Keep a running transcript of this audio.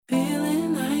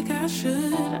I should.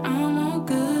 I'm all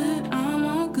good, I'm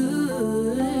all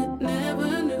good.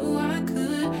 Never knew I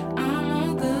could. I'm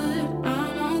all good,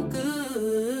 I'm all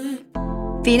good.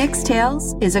 Phoenix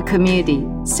Tales is a community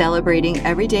celebrating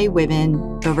everyday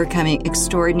women overcoming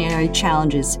extraordinary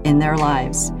challenges in their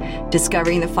lives,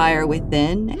 discovering the fire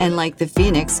within, and like the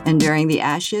phoenix enduring the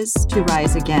ashes to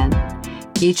rise again.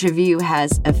 Each of you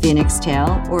has a phoenix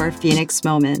tale or a phoenix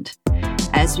moment.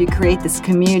 As we create this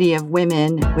community of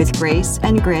women with grace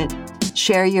and grit,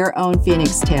 share your own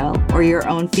phoenix tale or your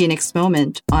own phoenix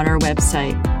moment on our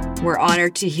website. We're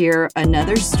honored to hear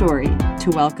another story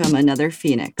to welcome another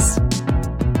phoenix.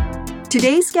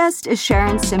 Today's guest is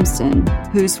Sharon Simpson,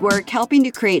 whose work helping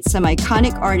to create some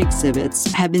iconic art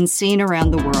exhibits have been seen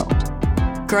around the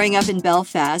world. Growing up in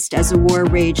Belfast as a war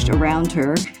raged around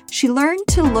her, she learned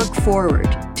to look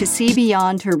forward, to see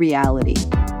beyond her reality.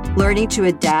 Learning to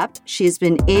adapt, she has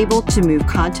been able to move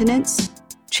continents,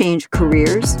 change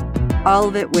careers, all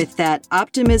of it with that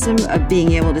optimism of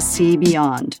being able to see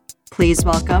beyond. Please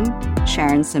welcome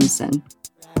Sharon Simpson.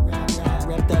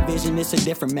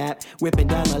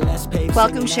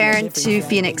 Welcome, Sharon, to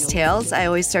Phoenix Tales. I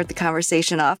always start the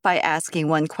conversation off by asking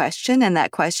one question, and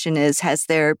that question is, has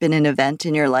there been an event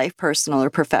in your life, personal or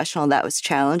professional, that was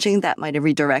challenging, that might have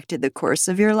redirected the course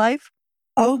of your life?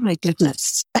 Oh, my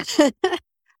goodness.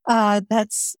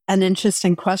 That's an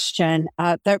interesting question.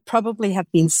 There probably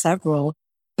have been several.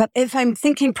 But if I'm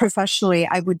thinking professionally,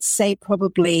 I would say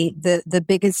probably the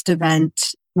biggest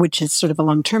event, which is sort of a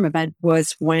long-term event,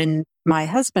 was when my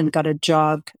husband got a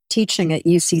job teaching at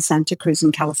UC Santa Cruz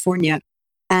in California.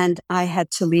 And I had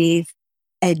to leave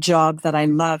a job that I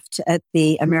loved at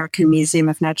the American Museum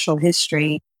of Natural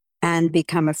History and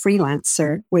become a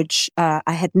freelancer, which I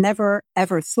had never,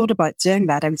 ever thought about doing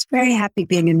that. I was very happy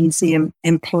being a museum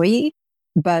employee,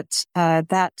 but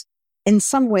that in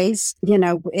some ways, you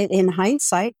know, in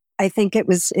hindsight, I think it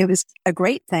was a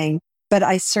great thing, but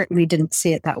I certainly didn't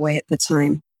see it that way at the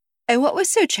time. And what was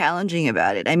so challenging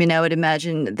about it? I mean, I would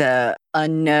imagine the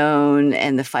unknown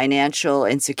and the financial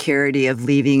insecurity of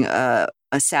leaving a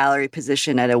salary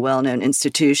position at a well-known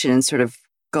institution and sort of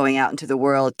going out into the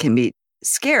world can be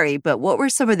scary. But what were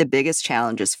some of the biggest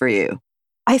challenges for you?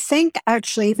 I think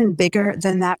actually even bigger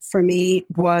than that for me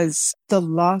was the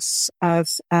loss of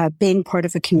being part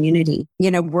of a community, you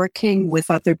know, working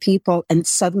with other people. And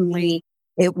suddenly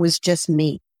it was just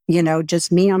me, you know,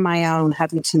 just me on my own,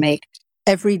 having to make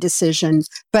every decision,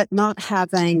 but not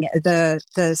having the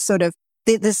sort of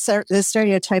the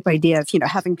stereotype idea of, you know,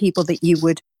 having people that you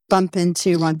would bump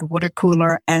into around the water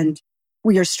cooler and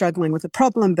we are struggling with a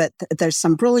problem, but there's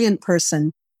some brilliant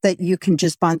person that you can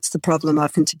just bounce the problem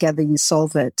off and together you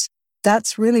solve it.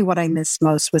 That's really what I miss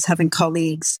most, was having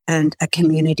colleagues and a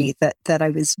community that I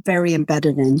was very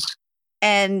embedded in.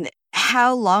 And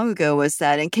how long ago was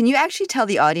that? And can you actually tell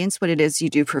the audience what it is you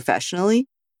do professionally?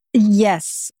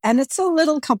 Yes. And it's a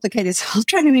little complicated, so I'll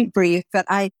try to be brief, but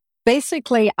I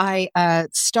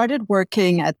started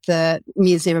working at the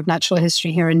Museum of Natural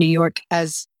History here in New York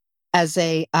as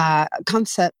a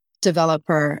concept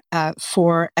developer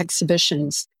for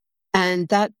exhibitions. And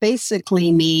that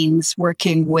basically means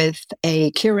working with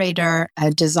a curator,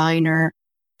 a designer,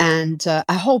 and a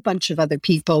whole bunch of other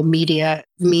people, media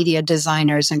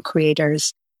designers and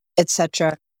creators,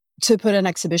 etc., to put an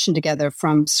exhibition together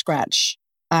from scratch.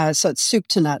 So it's soup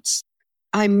to nuts.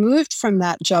 I moved from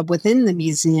that job within the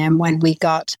museum when we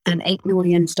got an $8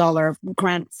 million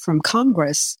grant from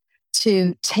Congress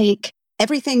to take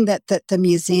everything that the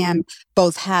museum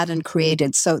both had and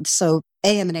created. So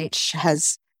AMNH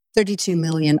has 32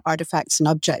 million artifacts and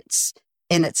objects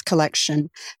in its collection,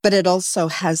 but it also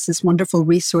has this wonderful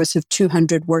resource of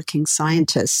 200 working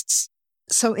scientists.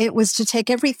 So it was to take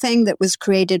everything that was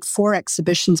created for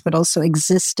exhibitions, but also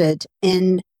existed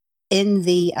in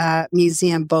the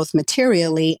museum, both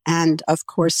materially and, of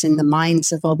course, in the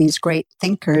minds of all these great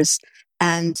thinkers,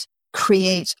 and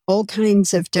create all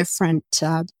kinds of different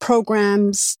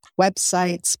programs,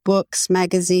 websites, books,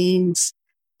 magazines,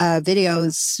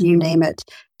 videos, you name it,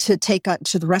 to take out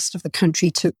to the rest of the country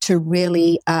to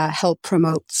really help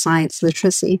promote science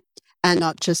literacy, and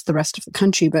not just the rest of the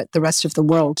country, but the rest of the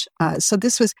world. So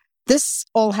this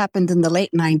all happened in the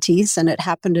late 90s, and it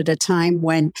happened at a time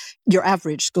when your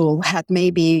average school had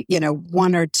maybe, you know,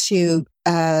 one or two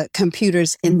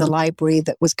computers in the library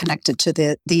that was connected to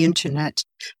the internet.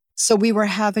 So we were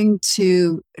having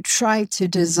to try to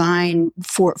design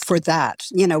for that.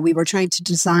 You know, we were trying to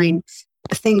design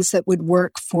things that would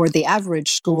work for the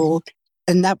average school.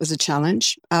 And that was a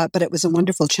challenge, but it was a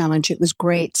wonderful challenge. It was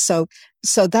great. So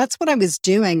that's what I was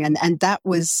doing. And that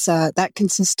was, that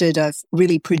consisted of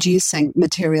really producing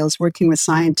materials, working with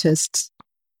scientists,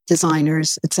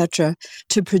 designers, etc.,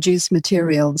 to produce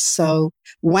materials. So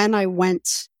when I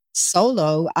went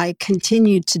solo, I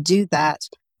continued to do that.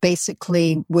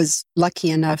 Basically, was lucky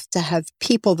enough to have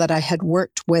people that I had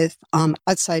worked with,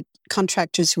 outside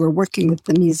contractors who were working with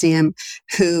the museum,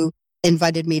 who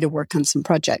invited me to work on some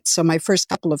projects. So my first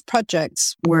couple of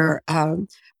projects were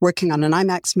working on an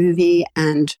IMAX movie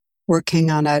and working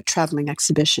on a traveling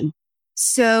exhibition.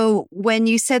 So when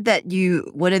you said that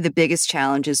one of the biggest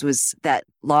challenges was that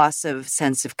loss of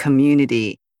sense of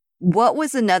community, what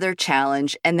was another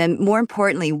challenge? And then more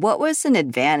importantly, what was an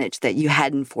advantage that you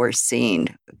hadn't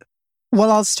foreseen?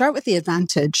 Well, I'll start with the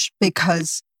advantage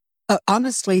because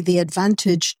honestly, the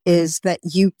advantage is that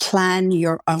you plan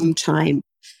your own time.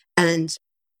 And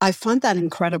I found that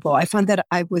incredible. I found that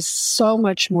I was so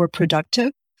much more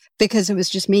productive because it was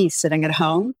just me sitting at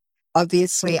home.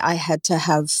 Obviously, I had to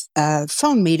have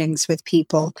phone meetings with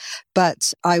people,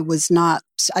 but I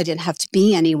didn't have to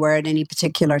be anywhere at any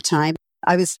particular time.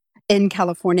 I was in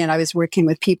California and I was working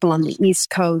with people on the East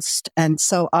Coast. And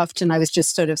so often I was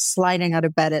just sort of sliding out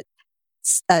of bed at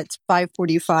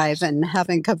 5:45 and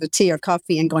having a cup of tea or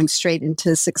coffee and going straight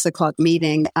into a 6:00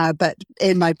 meeting, but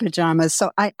in my pajamas.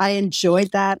 So I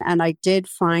enjoyed that. And I did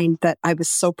find that I was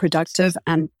so productive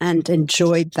and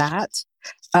enjoyed that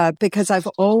because I've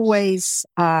always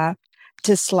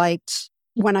disliked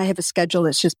when I have a schedule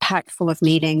that's just packed full of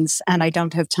meetings and I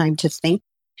don't have time to think.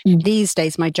 These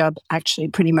days, my job actually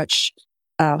pretty much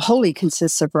wholly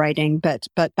consists of writing, but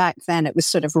back then it was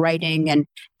sort of writing and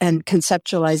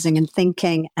conceptualizing and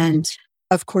thinking. And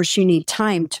of course, you need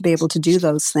time to be able to do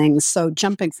those things. So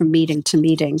jumping from meeting to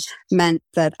meeting meant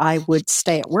that I would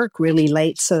stay at work really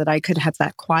late so that I could have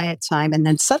that quiet time. And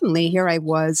then suddenly here I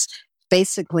was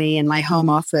basically in my home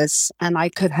office and I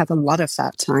could have a lot of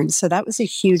that time. So that was a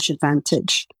huge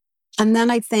advantage. And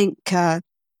then I think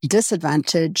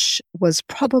disadvantage was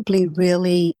probably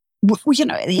really,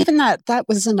 even that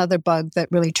was another bug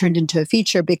that really turned into a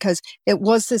feature because it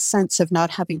was this sense of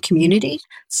not having community.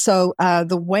 So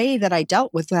the way that I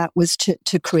dealt with that was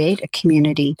to create a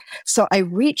community. So I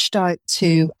reached out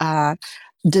to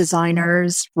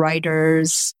designers,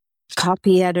 writers,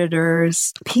 copy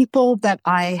editors, people that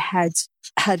I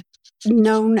had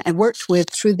known and worked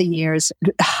with through the years,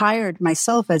 hired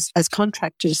myself as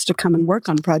contractors to come and work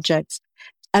on projects.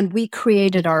 And we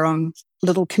created our own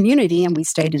little community and we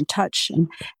stayed in touch.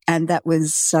 And that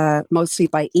was mostly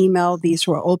by email. These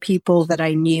were all people that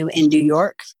I knew in New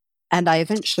York. And I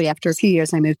eventually, after a few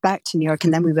years, I moved back to New York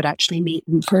and then we would actually meet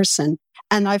in person.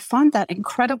 And I found that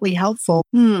incredibly helpful.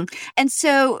 And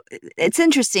so it's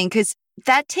interesting because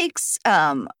that takes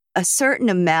a certain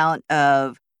amount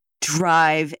of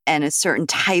drive and a certain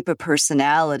type of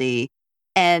personality.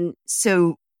 And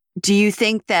so do you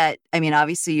think that,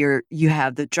 obviously you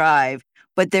have the drive,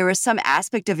 but there was some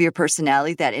aspect of your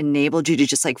personality that enabled you to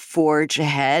just like forge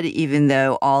ahead, even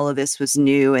though all of this was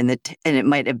new and it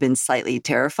might have been slightly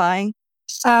terrifying?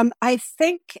 I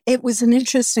think it was an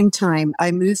interesting time.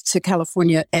 I moved to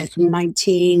California in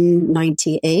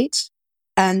 1998,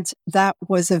 and that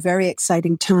was a very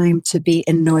exciting time to be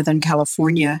in Northern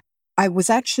California. I was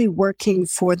actually working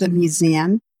for the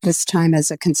museum this time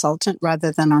as a consultant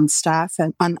rather than on staff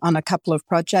and on a couple of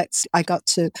projects. I got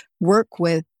to work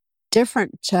with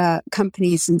different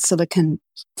companies in Silicon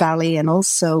Valley and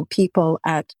also people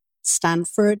at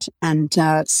Stanford and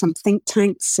some think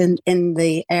tanks in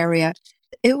the area.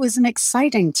 It was an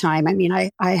exciting time.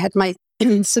 I had my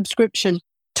subscription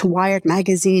to Wired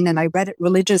magazine and I read it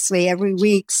religiously every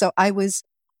week. So I was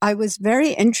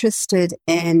very interested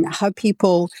in how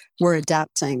people were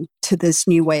adapting to this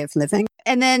new way of living.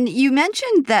 And then you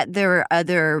mentioned that there were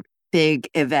other big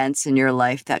events in your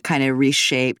life that kind of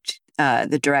reshaped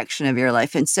the direction of your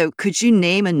life. And so could you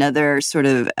name another sort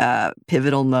of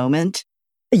pivotal moment?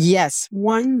 Yes,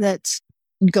 one that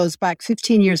goes back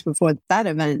 15 years before that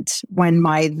event when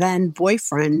my then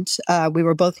boyfriend, we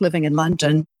were both living in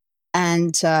London,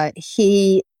 and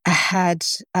he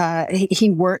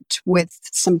worked with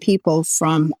some people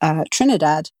from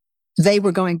Trinidad. They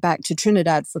were going back to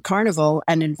Trinidad for Carnival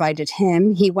and invited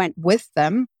him. He went with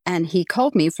them and he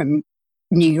called me from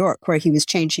New York where he was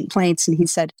changing planes. And he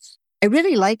said, I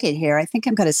really like it here. I think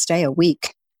I'm going to stay a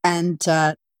week, and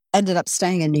ended up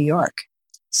staying in New York.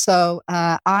 So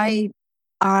I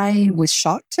was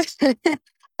shocked.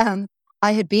 I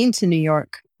had been to New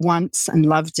York once and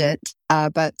loved it,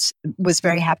 but was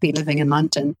very happy living in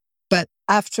London. But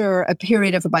after a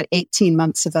period of about 18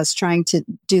 months of us trying to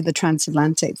do the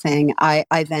transatlantic thing,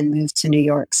 I then moved to New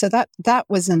York. So that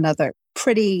was another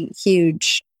pretty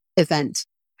huge event.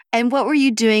 And what were you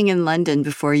doing in London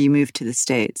before you moved to the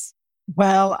States?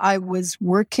 Well, I was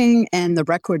working in the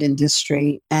record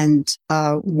industry. And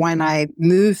when I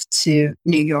moved to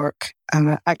New York,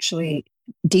 actually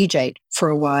DJ'd for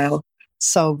a while.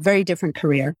 So very different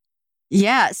career.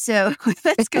 Yeah, so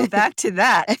let's go back to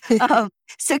that.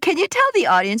 So can you tell the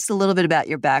audience a little bit about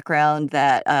your background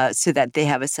that so that they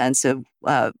have a sense of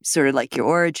sort of like your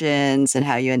origins and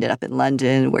how you ended up in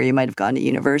London, where you might have gone to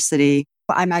university?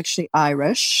 I'm actually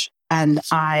Irish, and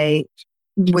I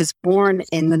was born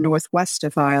in the northwest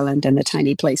of Ireland in a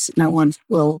tiny place that no one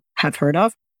will have heard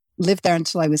of. Lived there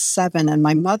until I was 7, and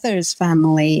my mother's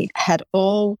family had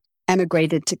all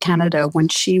emigrated to Canada when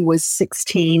she was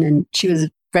 16, and she was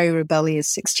very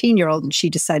rebellious 16-year-old, and she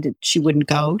decided she wouldn't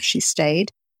go. She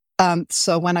stayed.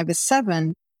 So when I was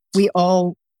 7, we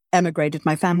all emigrated.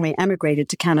 My family emigrated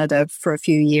to Canada for a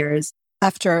few years.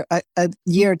 After a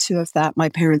year or two of that, my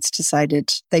parents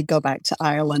decided they'd go back to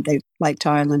Ireland. They liked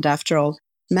Ireland after all.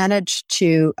 Managed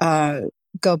to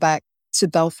go back to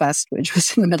Belfast, which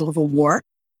was in the middle of a war.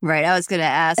 Right. I was going to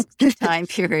ask the time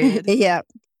period. Yeah.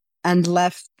 And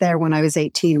left there when I was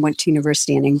 18, went to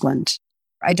university in England.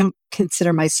 I don't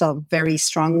consider myself very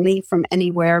strongly from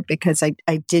anywhere because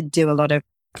I did do a lot of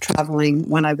traveling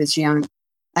when I was young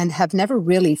and have never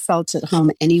really felt at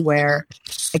home anywhere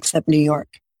except New York.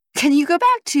 Can you go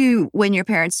back to when your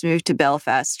parents moved to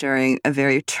Belfast during a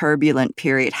very turbulent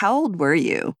period? How old were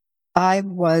you? I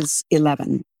was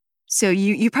 11. So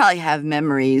you probably have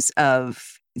memories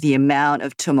of the amount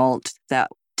of tumult that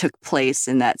took place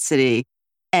in that city.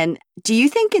 And do you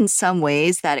think in some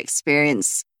ways that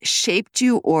experience shaped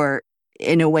you or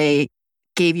in a way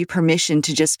gave you permission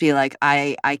to just be like,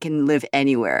 I can live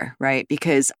anywhere, right?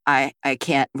 Because I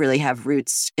can't really have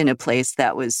roots in a place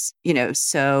that was,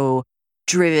 so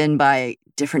driven by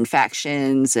different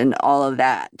factions and all of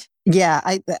that. Yeah,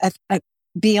 I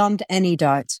beyond any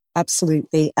doubt,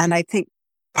 absolutely. And I think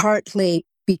partly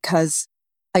because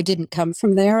I didn't come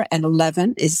from there, and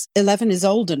 11 is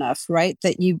old enough, right?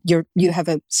 That you have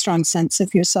a strong sense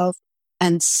of yourself,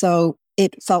 and so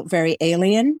it felt very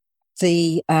alien.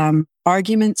 The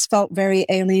arguments felt very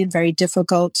alien, very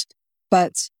difficult.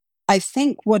 But I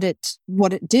think what it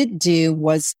did do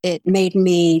was it made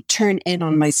me turn in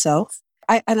on myself.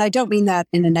 And I don't mean that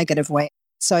in a negative way.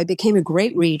 So I became a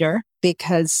great reader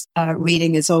because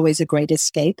reading is always a great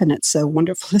escape, and it's a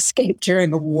wonderful escape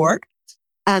during a war.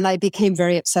 And I became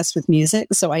very obsessed with music.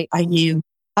 So I knew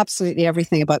absolutely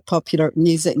everything about popular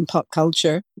music and pop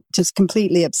culture, just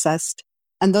completely obsessed.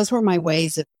 And those were my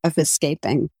ways of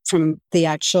escaping from the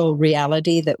actual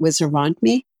reality that was around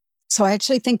me. So I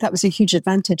actually think that was a huge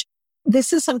advantage.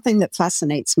 This is something that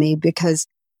fascinates me because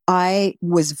I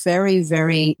was very,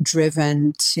 very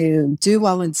driven to do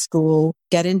well in school,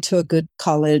 get into a good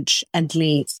college and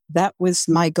leave. That was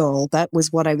my goal. That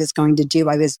was what I was going to do.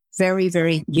 I was very,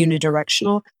 very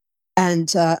unidirectional.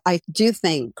 And I do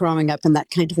think growing up in that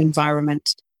kind of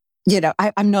environment,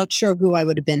 I'm not sure who I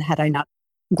would have been had I not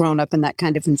grown up in that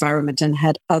kind of environment and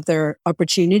had other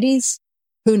opportunities.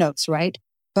 Who knows, right?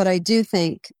 But I do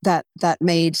think that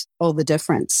made all the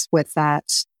difference with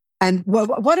that. And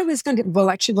what I was going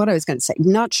to say,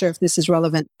 not sure if this is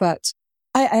relevant, but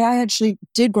I actually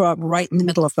did grow up right in the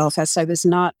middle of Belfast. I was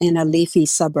not in a leafy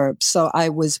suburb. So I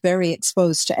was very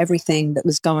exposed to everything that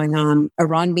was going on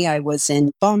around me. I was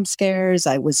in bomb scares.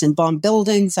 I was in bomb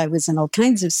buildings. I was in all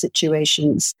kinds of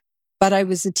situations. But I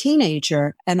was a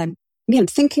teenager, and I'm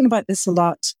thinking about this a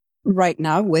lot right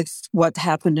now with what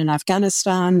happened in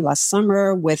Afghanistan last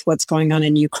summer, with what's going on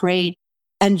in Ukraine.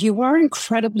 And you are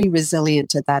incredibly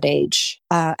resilient at that age.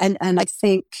 And I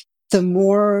think the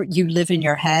more you live in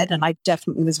your head, and I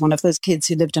definitely was one of those kids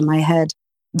who lived in my head,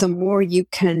 the more you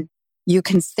can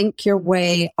think your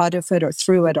way out of it or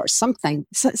through it or something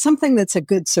that's a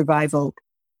good survival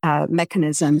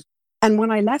mechanism. And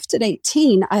when I left at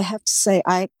 18, I have to say,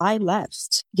 I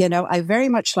left, I very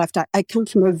much left. I come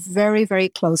from a very, very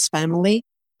close family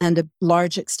and a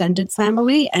large extended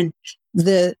family. And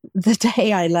the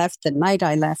day I left, the night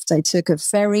I left, I took a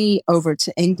ferry over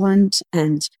to England,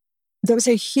 and there was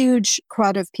a huge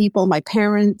crowd of people, my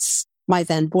parents, my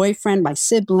then boyfriend, my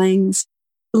siblings,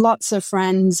 lots of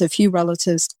friends, a few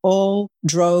relatives, all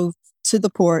drove to the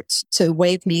port to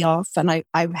wave me off. And I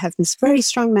have this very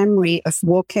strong memory of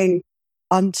walking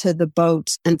onto the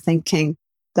boat and thinking,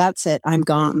 that's it, I'm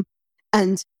gone.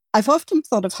 And I've often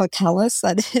thought of how callous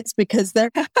that is, because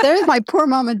they're my poor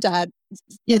mom and dad,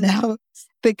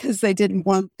 because they didn't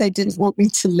want me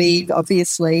to leave,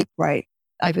 obviously, right?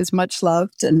 I was much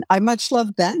loved, and I much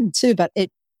loved them too, but it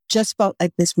just felt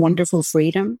like this wonderful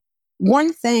freedom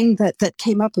one thing that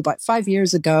came up about 5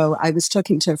 years ago, I was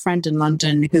talking to a friend in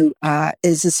London who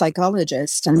is a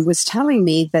psychologist and was telling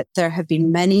me that there have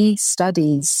been many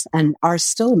studies and are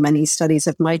still many studies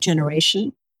of my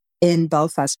generation in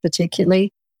Belfast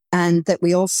particularly, and that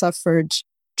we all suffered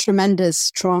tremendous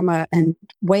trauma and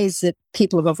ways that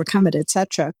people have overcome it,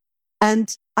 etc.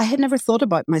 And I had never thought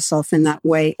about myself in that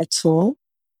way at all.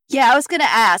 Yeah, I was going to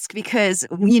ask because,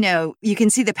 you can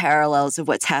see the parallels of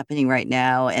what's happening right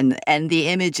now, and the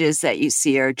images that you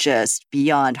see are just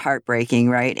beyond heartbreaking,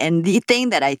 right? And the thing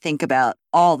that I think about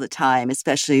all the time,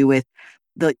 especially with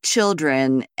the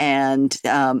children and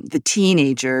the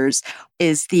teenagers,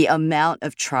 is the amount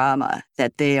of trauma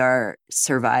that they are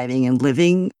surviving and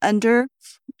living under,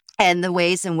 and the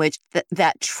ways in which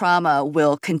that trauma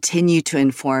will continue to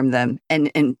inform them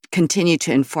and continue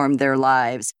to inform their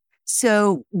lives.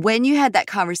 So when you had that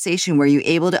conversation, were you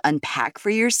able to unpack for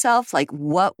yourself, like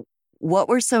what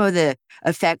were some of the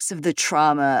effects of the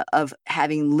trauma of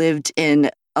having lived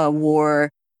in a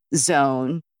war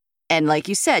zone? And like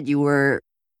you said, you were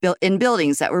in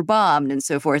buildings that were bombed and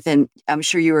so forth. And I'm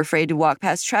sure you were afraid to walk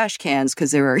past trash cans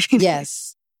because there were,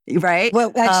 Yes. Right?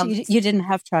 Well, actually, you didn't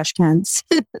have trash cans.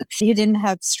 You didn't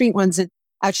have street ones.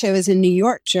 Actually, I was in New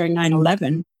York during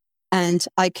 9/11. And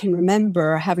I can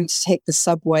remember having to take the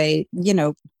subway,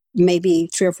 maybe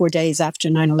 3 or 4 days after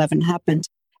 9/11 happened,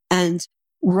 and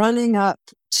running up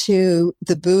to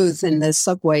the booth in the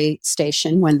subway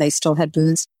station when they still had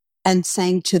booths and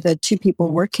saying to the two people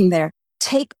working there,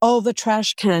 take all the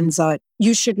trash cans out.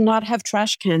 You should not have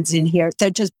trash cans in here. They're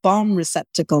just bomb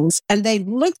receptacles. And they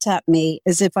looked at me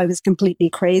as if I was completely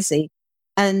crazy.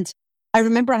 And I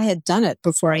remember I had done it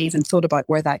before I even thought about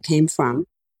where that came from.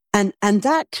 And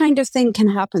that kind of thing can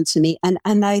happen to me. And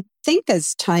I think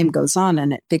as time goes on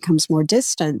and it becomes more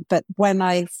distant. But when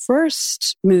I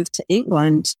first moved to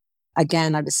England,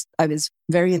 again, I was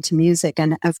very into music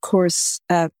and of course,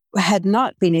 had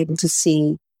not been able to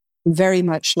see very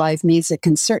much live music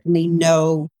and certainly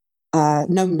no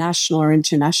national or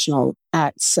international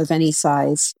acts of any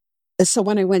size. So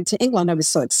when I went to England, I was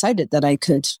so excited that I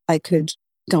could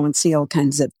go and see all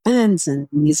kinds of bands and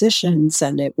musicians,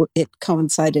 and it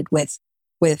coincided with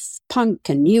punk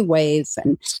and new wave,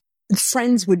 and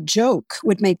friends would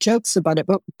make jokes about it.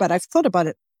 But I've thought about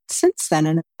it since then,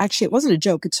 and actually it wasn't a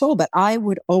joke at all. But I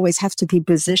would always have to be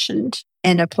positioned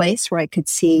in a place where I could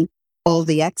see all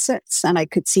the exits and I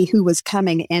could see who was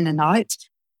coming in and out.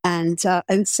 And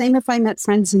same if I met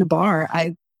friends in a bar,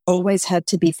 I always had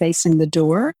to be facing the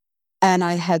door, and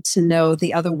I had to know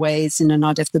the other ways in and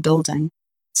out of the building.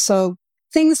 So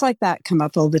things like that come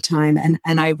up all the time.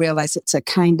 And I realize it's a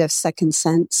kind of second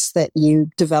sense that you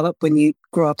develop when you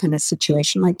grow up in a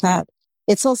situation like that.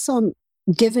 It's also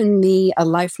given me a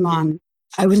lifelong,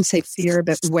 I wouldn't say fear,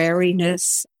 but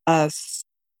wariness of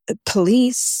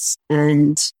police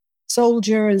and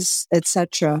soldiers,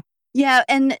 etc. Yeah.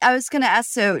 And I was going to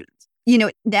ask, so,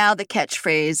 now the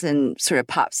catchphrase and sort of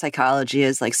pop psychology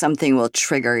is like something will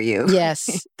trigger you.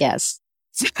 Yes. Yes.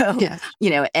 So,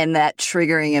 and that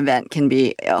triggering event can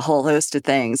be a whole host of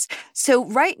things. So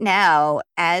right now,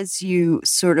 as you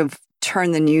sort of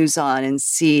turn the news on and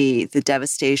see the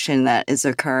devastation that is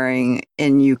occurring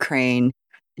in Ukraine,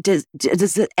 does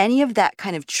any of that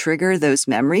kind of trigger those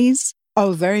memories?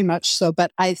 Oh, very much so.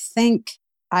 But I think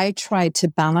I try to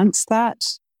balance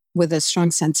that with a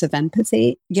strong sense of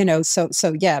empathy,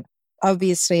 so yeah,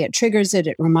 obviously it triggers it.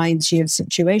 It reminds you of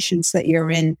situations that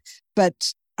you're in,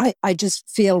 but I just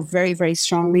feel very, very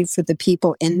strongly for the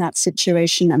people in that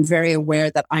situation. I'm very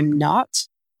aware that I'm not,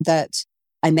 that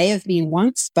I may have been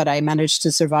once, but I managed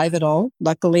to survive it all,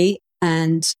 luckily.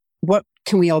 And what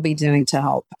can we all be doing to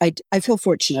help? I feel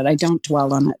fortunate. I don't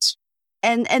dwell on it.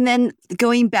 And then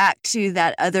going back to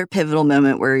that other pivotal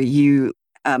moment where you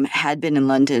had been in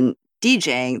London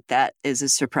DJing, that is a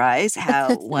surprise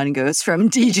how one goes from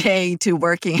DJing to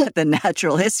working at the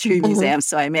Natural History Museum.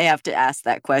 So I may have to ask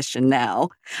that question now.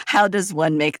 How does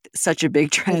one make such a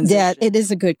big transition? Yeah, it is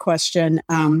a good question.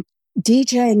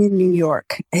 DJing in New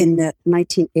York in the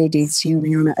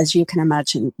 1980s, as you can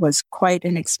imagine, was quite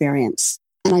an experience.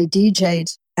 And I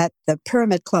DJ'd at the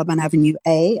Pyramid Club on Avenue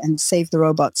A and Save the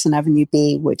Robots on Avenue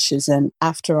B, which is an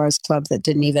after-hours club that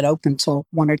didn't even open till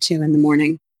 1 or 2 in the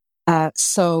morning.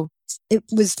 So it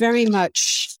was very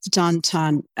much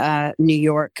downtown New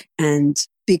York. And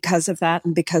because of that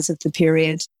and because of the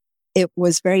period, it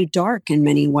was very dark in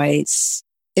many ways.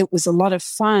 It was a lot of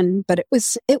fun, but it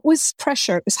was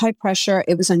pressure. It was high pressure.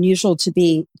 It was unusual to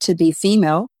be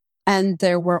female. And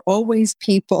there were always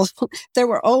people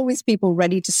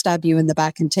ready to stab you in the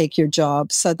back and take your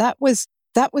job. So that was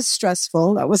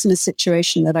stressful. That wasn't a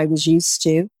situation that I was used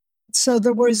to. So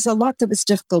there was a lot that was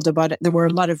difficult about it. There were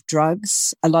a lot of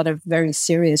drugs, a lot of very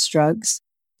serious drugs.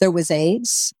 There was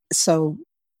AIDS. So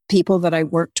people that I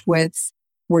worked with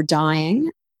were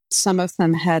dying. Some of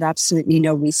them had absolutely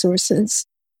no resources.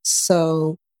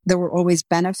 So there were always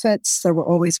benefits. There were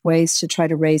always ways to try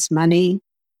to raise money.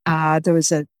 There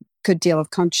was a good deal of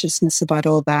consciousness about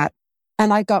all that.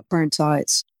 And I got burnt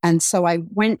out. And so I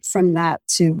went from that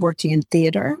to working in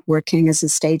theater, working as a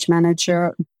stage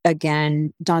manager,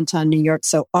 again, downtown New York,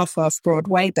 so off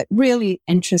Broadway, but really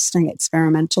interesting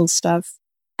experimental stuff.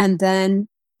 And then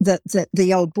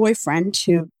the old boyfriend,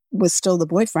 who was still the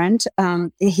boyfriend,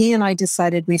 he and I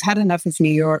decided we've had enough of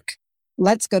New York.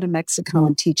 Let's go to Mexico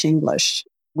and teach English.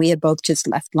 We had both just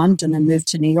left London and moved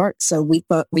to New York, so we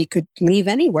thought we could leave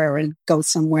anywhere and go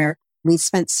somewhere. We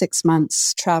spent 6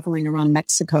 months traveling around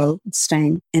Mexico,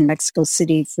 staying in Mexico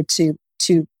City for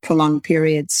two prolonged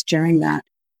periods during that.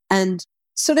 And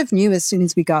sort of knew as soon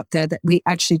as we got there that we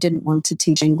actually didn't want to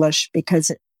teach English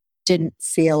because it didn't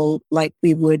feel like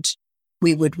we would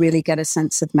really get a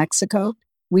sense of Mexico.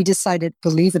 We decided,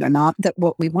 believe it or not, that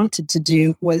what we wanted to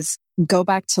do was go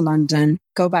back to London,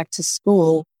 go back to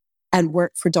school, and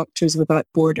work for Doctors Without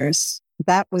Borders.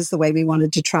 That was the way we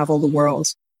wanted to travel the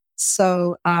world.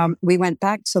 So we went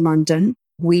back to London.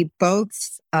 We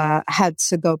both had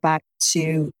to go back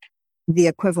to the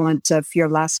equivalent of your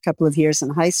last couple of years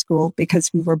in high school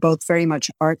because we were both very much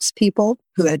arts people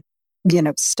who had,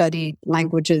 studied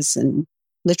languages and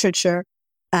literature.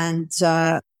 And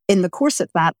in the course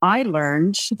of that, I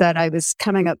learned that I was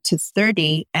coming up to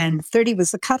 30, and 30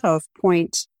 was the cutoff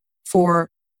point for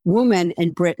women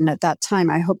in Britain at that time.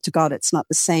 I hope to God it's not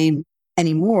the same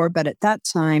anymore, but at that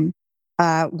time,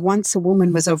 once a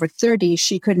woman was over 30,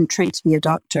 she couldn't train to be a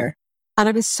doctor. And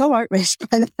I was so outraged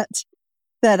by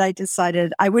that I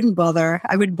decided I wouldn't bother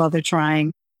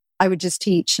trying. I would just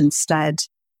teach instead.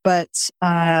 But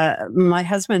my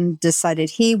husband decided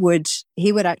he would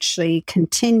actually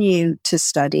continue to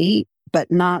study, but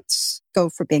not go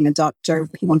for being a doctor.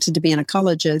 He wanted to be an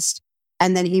ecologist.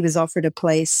 And then he was offered a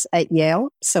place at Yale.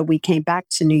 So we came back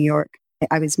to New York.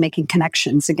 I was making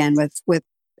connections again with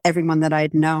everyone that I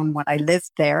had known when I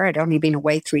lived there. I'd only been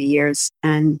away 3 years.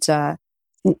 And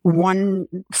one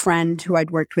friend who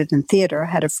I'd worked with in theater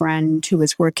had a friend who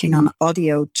was working on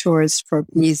audio tours for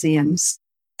museums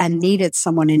and needed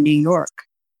someone in New York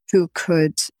who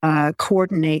could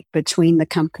coordinate between the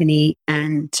company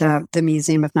and the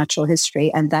Museum of Natural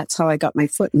History. And that's how I got my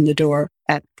foot in the door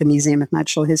at the Museum of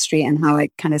Natural History and how I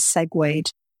kind of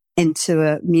segued into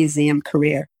a museum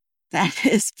career. That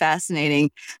is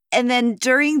fascinating. And then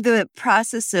during the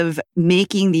process of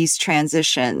making these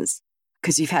transitions,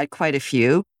 because you've had quite a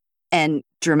few and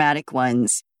dramatic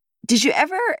ones, did you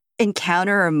ever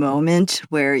encounter a moment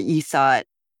where you thought,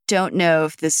 don't know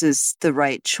if this is the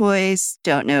right choice,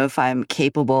 don't know if I'm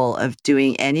capable of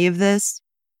doing any of this?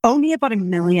 Only about 1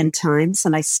 million times,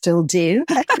 and I still do.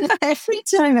 Every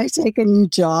time I take a new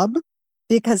job,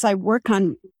 because I work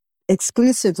on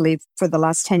exclusively for the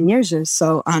last 10 years or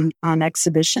so on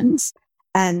exhibitions.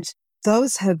 And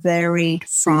those have varied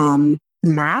from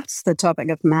math, the topic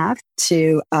of math,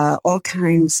 to all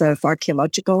kinds of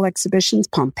archaeological exhibitions,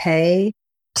 Pompeii,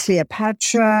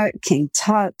 Cleopatra, King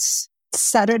Tut,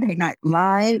 Saturday Night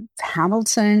Live,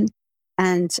 Hamilton.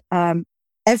 And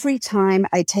every time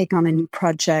I take on a new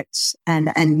project and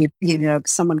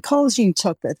someone calls you,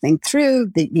 talk the thing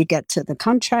through, that you get to the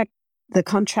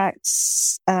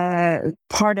contract's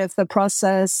part of the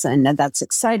process, and that's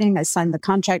exciting. I sign the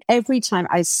contract. Every time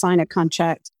I sign a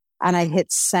contract and I hit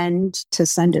send to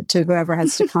send it to whoever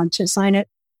has to sign it,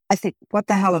 I think, what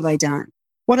the hell have I done?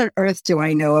 What on earth do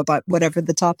I know about whatever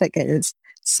the topic is?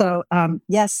 So,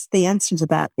 yes, the answer to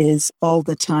that is all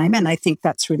the time. And I think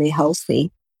that's really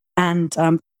healthy. And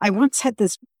I once had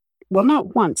this, well,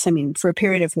 not once, for a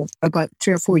period of about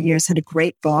 3 or 4 years, had a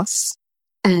great boss.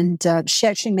 And she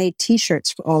actually made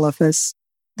T-shirts for all of us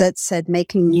that said,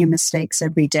 making new mistakes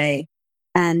every day.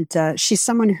 And she's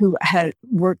someone who had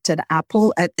worked at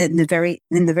Apple in the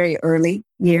very early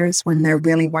years when there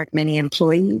really weren't many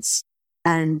employees.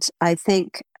 And I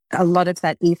think a lot of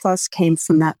that ethos came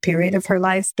from that period of her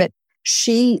life. But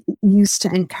she used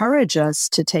to encourage us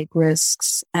to take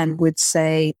risks and would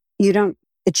say, you don't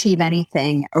achieve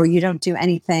anything or you don't do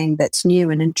anything that's new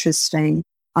and interesting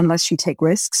unless you take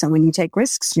risks. And when you take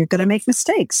risks, you're going to make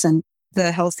mistakes. And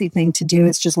the healthy thing to do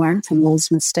is just learn from those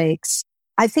mistakes.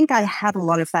 I think I had a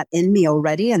lot of that in me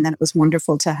already. And then it was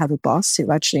wonderful to have a boss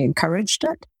who actually encouraged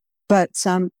it. But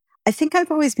I think I've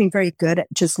always been very good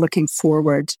at just looking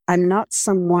forward. I'm not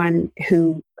someone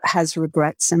who has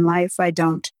regrets in life. I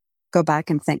don't go back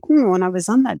and think, when I was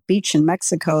on that beach in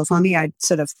Mexico, if only I'd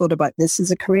sort of thought about this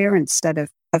as a career instead of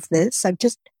this. I've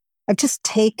just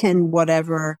taken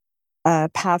whatever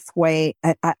pathway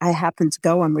I happen to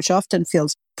go on, which often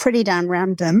feels pretty damn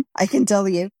random, I can tell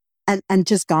you, and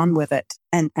just gone with it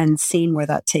and seen where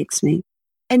that takes me.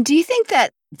 And do you think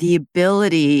that the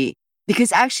ability,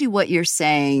 because actually what you're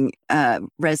saying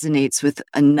resonates with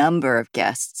a number of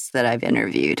guests that I've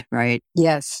interviewed, right?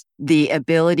 Yes. The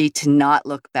ability to not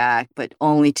look back, but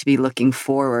only to be looking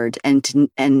forward and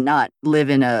not live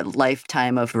in a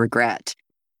lifetime of regret.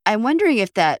 I'm wondering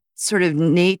if that sort of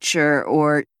nature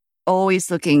or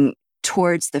always looking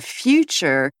towards the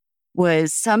future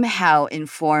was somehow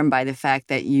informed by the fact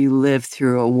that you lived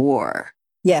through a war.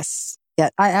 Yes. Yeah,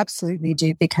 I absolutely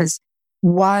do. Because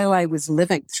while I was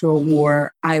living through a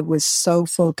war, I was so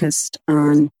focused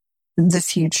on the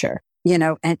future,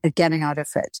 and getting out of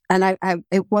it. And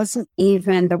it wasn't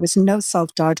even, there was no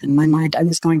self-doubt in my mind. I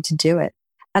was going to do it.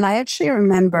 And I actually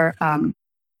remember a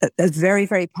very,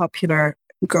 very popular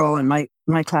girl in my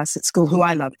class at school who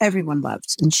I loved, everyone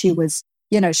loved. And she was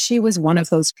one of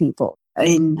those people.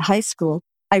 In high school,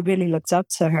 I really looked up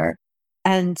to her.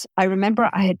 And I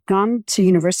remember I had gone to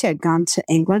university, I'd gone to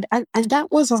England, and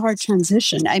that was a hard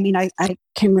transition. I mean, I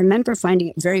can remember finding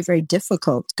it very, very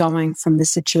difficult going from the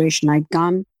situation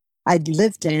I'd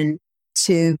lived in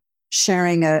to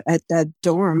sharing a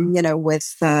dorm,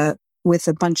 with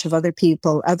a bunch of other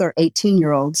people, other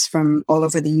 18-year-olds from all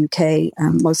over the UK,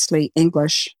 mostly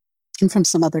English, and from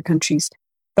some other countries.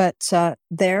 But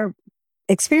their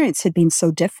experience had been so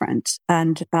different,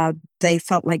 and they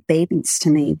felt like babies to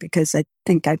me, because I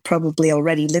think I'd probably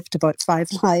already lived about 5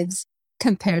 lives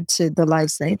compared to the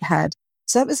lives they'd had.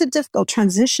 So that was a difficult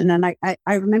transition. And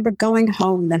I remember going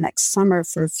home the next summer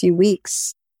for a few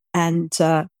weeks and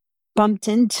bumped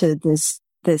into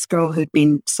this girl who'd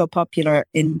been so popular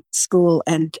in school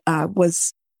and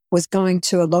was going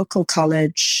to a local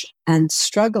college and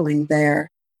struggling there.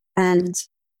 And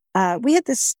we had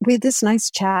this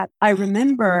nice chat. I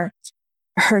remember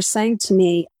her saying to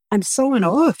me, "I'm so in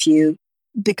awe of you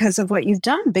because of what you've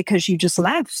done, because you just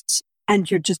left and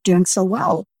you're just doing so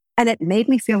well." And it made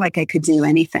me feel like I could do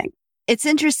anything. It's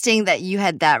interesting that you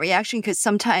had that reaction, because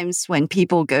sometimes when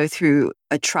people go through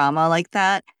a trauma like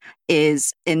that,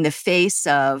 is in the face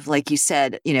of, like you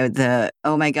said,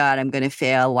 oh my God, I'm going to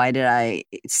fail. Why did I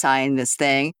sign this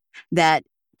thing? That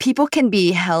people can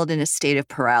be held in a state of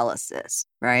paralysis,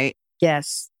 right?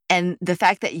 Yes. And the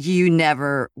fact that you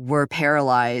never were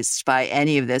paralyzed by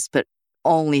any of this, but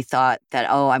only thought that,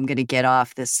 oh, I'm going to get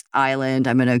off this island,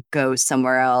 I'm going to go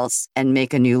somewhere else and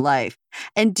make a new life.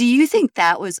 And do you think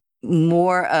that was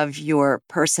more of your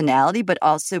personality, but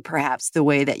also perhaps the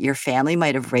way that your family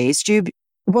might have raised you?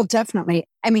 Well, definitely.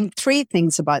 I mean, 3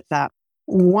 things about that.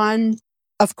 One,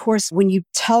 of course, when you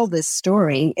tell this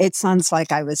story, it sounds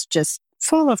like I was just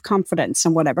full of confidence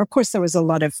and whatever. Of course, there was a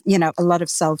lot of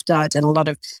self-doubt and a lot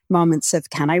of moments of,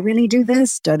 can I really do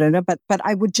this? But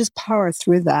I would just power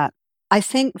through that. I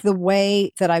think the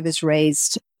way that I was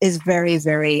raised is very,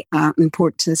 very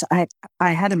important to this.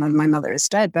 I had him, and my mother is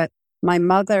dead, but my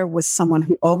mother was someone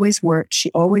who always worked.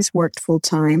 She always worked full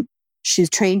time. She's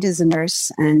trained as a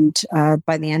nurse, and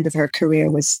by the end of her career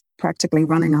was practically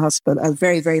running a hospital, a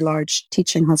very, very large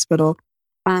teaching hospital.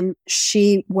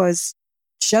 She was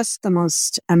just the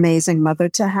most amazing mother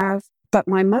to have. But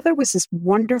my mother was this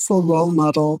wonderful role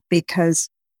model because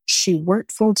she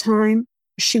worked full time.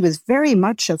 She was very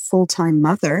much a full-time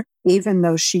mother, even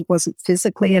though she wasn't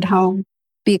physically at home,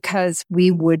 because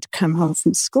we would come home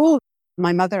from school.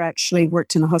 My mother actually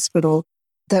worked in a hospital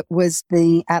that was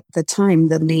at the time,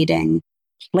 the leading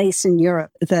place in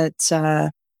Europe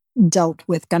that dealt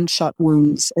with gunshot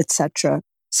wounds, etc.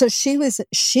 So she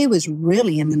was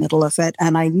really in the middle of it.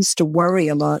 And I used to worry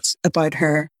a lot about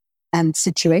her and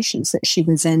situations that she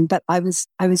was in. But I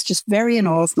was just very in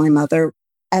awe of my mother.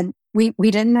 And we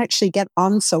didn't actually get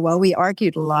on so well. We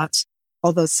argued a lot.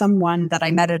 Although someone that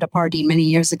I met at a party many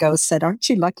years ago said, "Aren't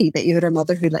you lucky that you had a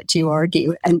mother who let you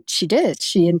argue?" And she did.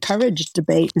 She encouraged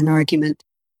debate and argument.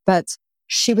 But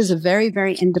she was a very,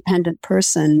 very independent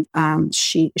person.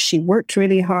 She worked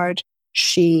really hard.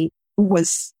 She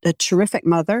was a terrific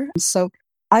mother. So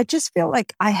I just feel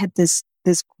like I had this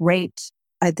great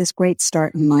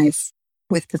start in life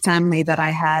with the family that I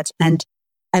had.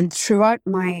 And throughout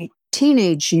my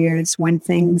teenage years, when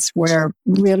things were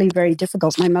really very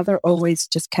difficult, my mother always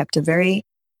just kept a very,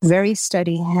 very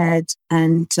steady head,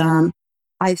 and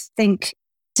I think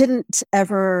didn't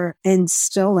ever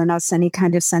instill in us any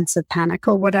kind of sense of panic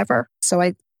or whatever. So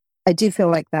I do feel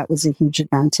like that was a huge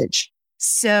advantage.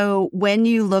 So when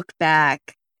you look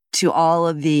back to all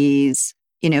of these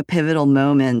pivotal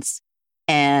moments,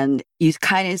 and you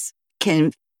kind of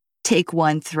can take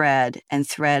one thread and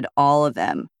thread all of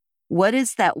them. What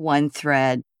does that one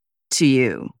thread to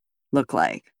you look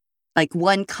like? Like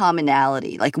one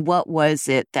commonality, like what was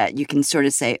it that you can sort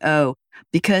of say, oh,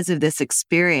 because of this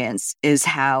experience is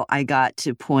how I got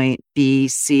to point B,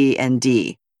 C, and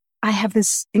D? I have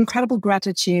this incredible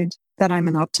gratitude that I'm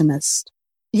an optimist.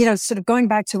 Sort of going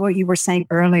back to what you were saying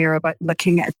earlier about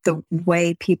looking at the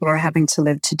way people are having to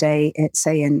live today,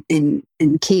 say in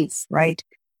Kiev, right?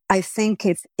 I think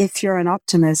if you're an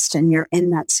optimist and you're in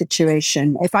that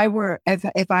situation, if I were an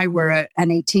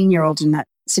 18-year-old in that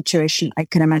situation, I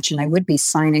could imagine I would be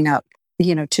signing up,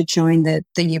 to join the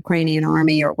Ukrainian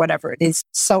army or whatever it is.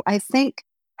 So I think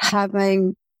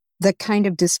having the kind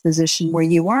of disposition where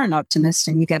you are an optimist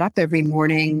and you get up every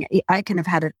morning. I can have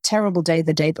had a terrible day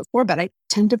the day before, but I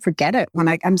tend to forget it when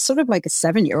I'm sort of like a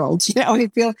 7-year-old. I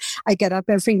feel I get up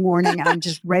every morning and I'm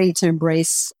just ready to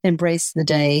embrace the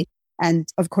day. And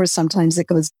of course, sometimes it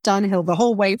goes downhill the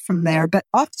whole way from there, but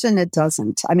often it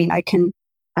doesn't. I mean, I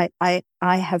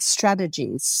have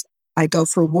strategies. I go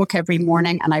for a walk every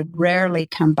morning and I rarely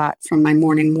come back from my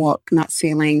morning walk not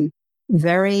feeling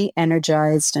very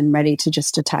energized and ready to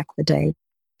just attack the day.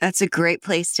 That's a great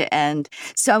place to end.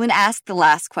 So I'm going to ask the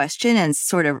last question, and it's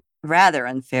sort of rather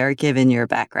unfair given your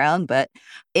background, but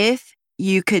if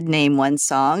you could name one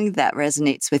song that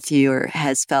resonates with you or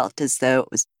has felt as though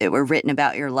it were written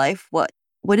about your life, what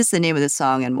is the name of the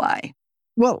song and why?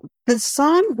 Well, the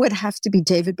song would have to be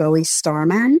David Bowie's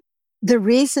Starman. The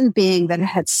reason being that it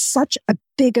had such a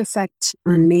big effect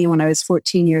on me when I was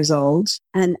 14 years old.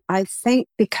 And I think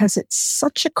because it's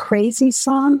such a crazy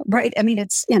song, right? I mean,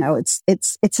 it's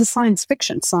a science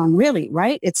fiction song, really,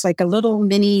 right? It's like a little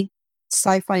mini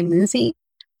sci-fi movie.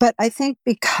 But I think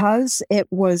because it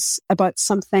was about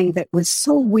something that was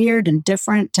so weird and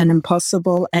different and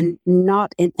impossible and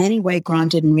not in any way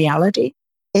grounded in reality,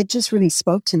 it just really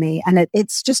spoke to me. And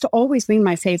it's just always been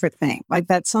my favorite thing. Like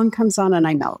that song comes on and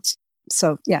I melt.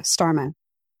 So yeah, Starman.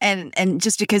 And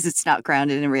just because it's not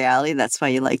grounded in reality, that's why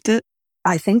you liked it?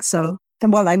 I think so.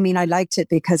 Well, I mean, I liked it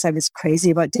because I was crazy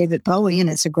about David Bowie and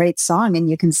it's a great song and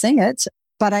you can sing it.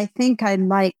 But I think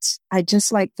I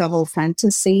just liked the whole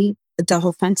fantasy.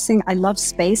 I love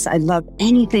space. I love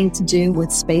anything to do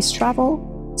with space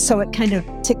travel. So it kind of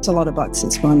ticked a lot of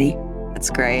boxes for me. That's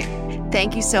great.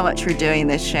 Thank you so much for doing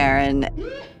this, Sharon.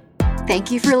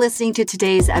 Thank you for listening to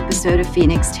today's episode of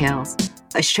Phoenix Tales,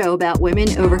 a show about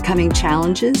women overcoming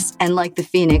challenges and, like the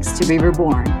phoenix, to be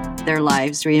reborn, their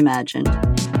lives reimagined.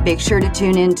 Make sure to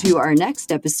tune in to our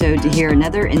next episode to hear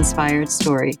another inspired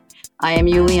story. I am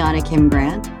Juliana Kim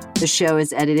Grant. The show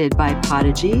is edited by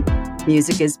Podigy.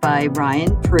 Music is by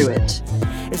Ryan Pruitt.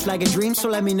 It's like a dream, so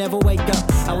let me never wake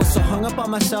up. I was so hung up on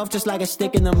myself, just like a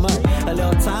stick in the mud. A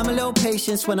little time, a little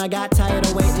patience when I got tired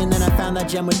of waiting. Then I found that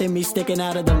gem within me sticking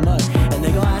out of the mud. And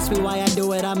they gon' ask me why I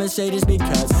do it, I'ma say this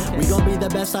because we gon' be the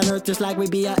best on earth, just like we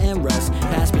be out in Rust.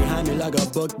 Pass behind me like a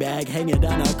book bag, hanging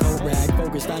down a coat rag.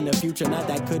 Focused on the future, not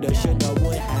that coulda, shoulda,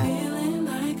 would have. Feeling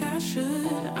like I should.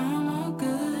 I'm all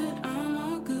good. I'm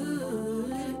all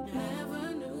good.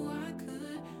 Never knew I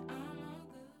could. I'm all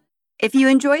good. If you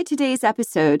enjoyed today's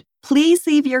episode, please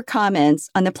leave your comments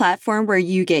on the platform where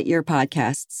you get your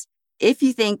podcasts. If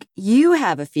you think you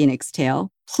have a Phoenix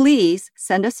Tale, please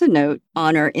send us a note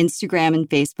on our Instagram and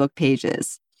Facebook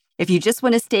pages. If you just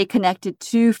want to stay connected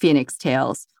to Phoenix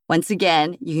Tales, once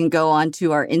again, you can go on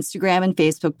to our Instagram and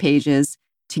Facebook pages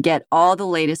to get all the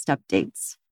latest updates.